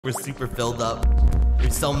We're super filled up.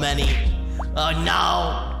 There's so many. Oh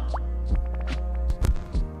no!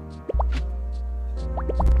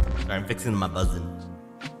 Sorry, I'm fixing my buzzing.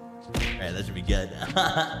 Alright, that should be good.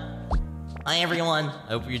 Hi everyone. I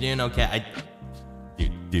hope you're doing okay.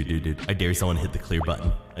 Dude. I dare someone hit the clear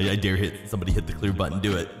button. I dare somebody hit the clear button.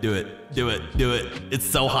 Do it. It's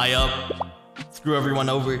so high up. Screw everyone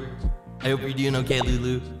over. I hope you're doing okay,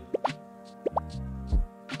 Lulu.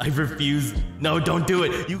 I refuse. No, don't do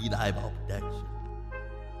it. You need eyeball protection.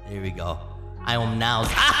 There we go. I am now.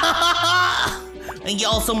 Thank you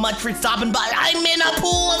all so much for stopping by. I'm in a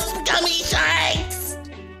pool of scummy sharks.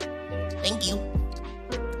 Thank you.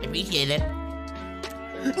 I appreciate it.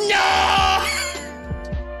 No!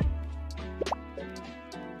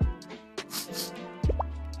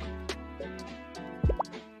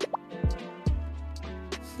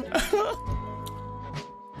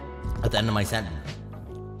 At the end of my sentence.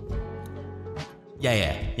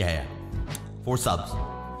 Yeah. 4 subs.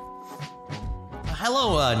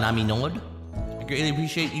 Hello, Nami Nord. I greatly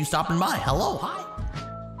appreciate you stopping by. Hello, hi.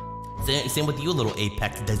 Same with you, little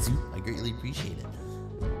Apex Dezu. I greatly appreciate it.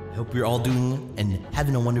 I hope you're all doing and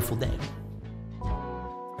having a wonderful day.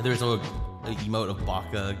 There's a emote of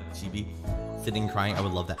Baka Chibi sitting crying. I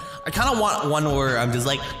would love that. I kind of want one where I'm just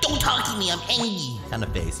like, don't talk to me, I'm angry kind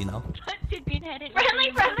of face, you know?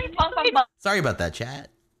 Friendly. Sorry about that, chat.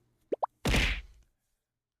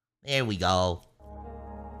 There we go.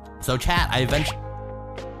 So chat, I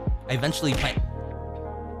eventually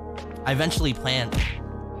plan.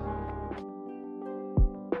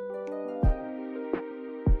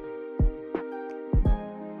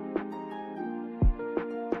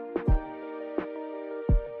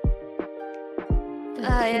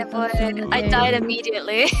 Yeah, boy. I died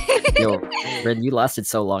immediately. Yo, Ren, you lasted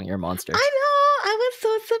so long, you're a monster. I know. I was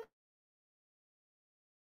so surprised.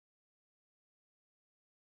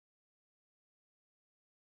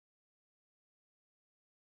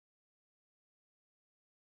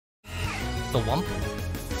 The Wump?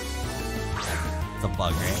 It's a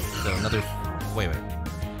bug, right? So another... Wait.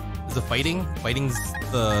 Is it fighting? Fighting's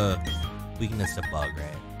the weakness to bug,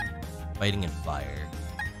 right? Fighting and fire.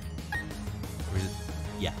 Or is it...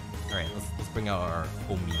 Yeah. Alright, let's bring out our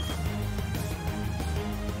homie.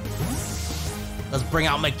 Let's bring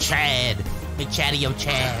out McChad! McChatty-o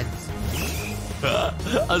Chads!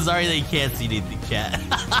 I'm sorry they can't see anything, chat.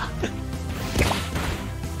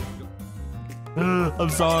 I'm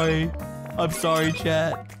sorry,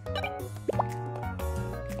 chat.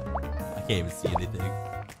 I can't even see anything.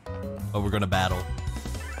 Oh, we're gonna battle.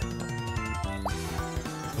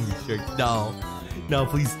 No,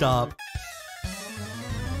 please stop.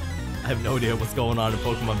 I have no idea what's going on in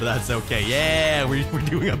Pokemon, but that's okay. Yeah, we're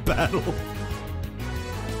doing a battle.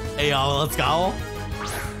 Hey, y'all, let's go.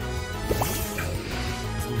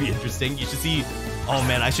 This will be interesting. You should see. Oh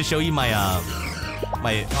man, I should show you my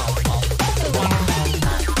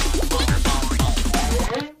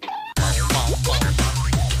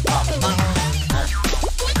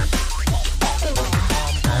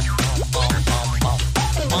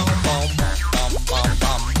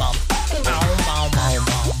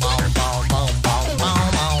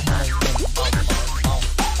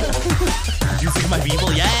using my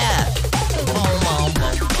Weevil, yeah.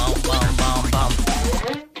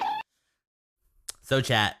 So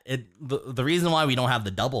chat, the reason why we don't have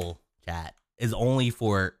the double chat is only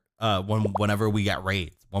for whenever we get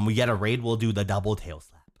raids. When we get a raid, we'll do the double tail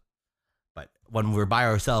slap. But when we're by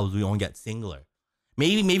ourselves, we only get singular.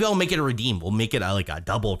 Maybe I'll make it a redeem. We'll make it like a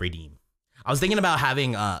double redeem. I was thinking about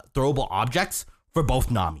having throwable objects for both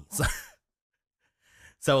Namis.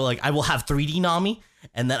 So like I will have 3D Nami,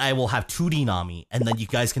 and then I will have 2D Nami, and then you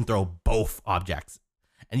guys can throw both objects,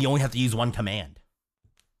 and you only have to use one command.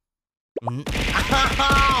 And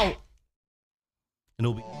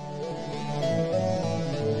it'll be.